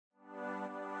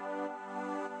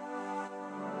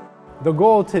The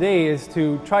goal today is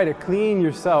to try to clean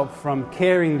yourself from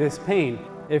carrying this pain.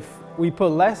 If we put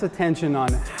less attention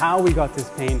on how we got this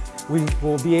pain, we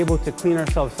will be able to clean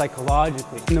ourselves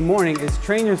psychologically. In the morning is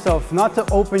train yourself not to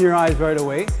open your eyes right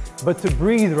away, but to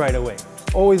breathe right away.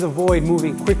 Always avoid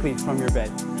moving quickly from your bed.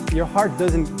 Your heart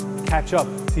doesn't catch up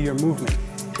to your movement,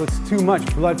 so it's too much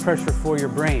blood pressure for your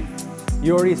brain.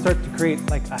 You already start to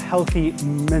create like a healthy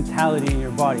mentality in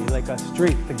your body, like a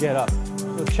strength to get up.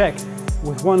 So check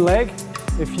with one leg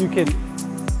if you can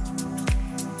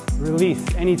release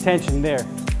any tension there.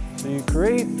 So you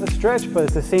create a stretch, but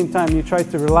at the same time you try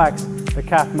to relax the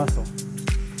calf muscle.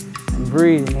 And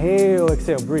breathe, inhale,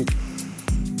 exhale, breathe.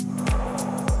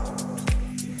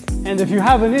 And if you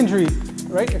have an injury,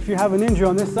 right? If you have an injury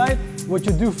on this side, what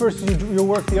you do first is you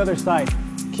work the other side.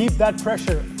 Keep that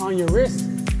pressure on your wrist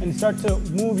and start to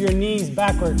move your knees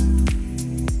backwards.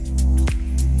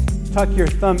 Tuck your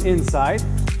thumb inside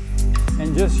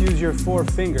and just use your 4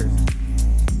 fingers.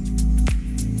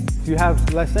 If you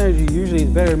have less energy, usually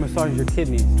it's better to massage your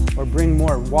kidneys or bring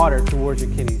more water towards your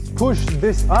kidneys. Push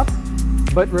this up,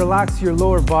 but relax your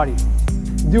lower body.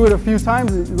 Do it a few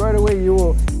times, right away you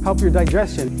will help your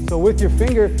digestion. So with your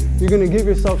finger, you're gonna give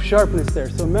yourself sharpness there.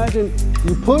 So imagine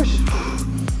you push,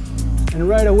 and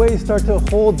right away you start to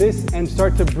hold this and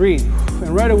start to breathe.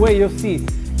 And right away you'll see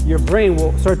your brain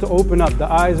will start to open up,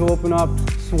 the eyes will open up,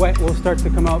 sweat will start to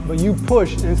come out, but you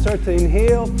push and start to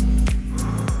inhale,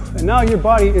 and now your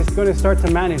body is going to start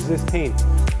to manage this pain.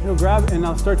 You'll grab and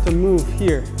I'll start to move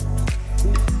here.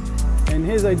 And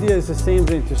his idea is the same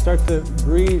thing, to start to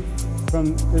breathe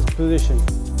from this position.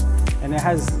 And it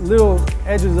has little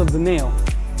edges of the nail.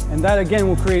 And that again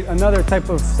will create another type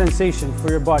of sensation for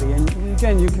your body. And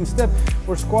again, you can step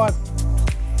or squat.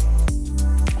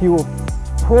 He will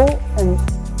pull and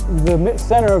the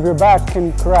center of your back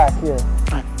can crack here.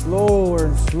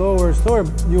 Slower, slower, slower,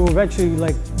 you'll eventually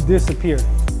like disappear.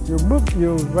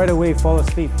 You'll right away fall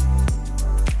asleep.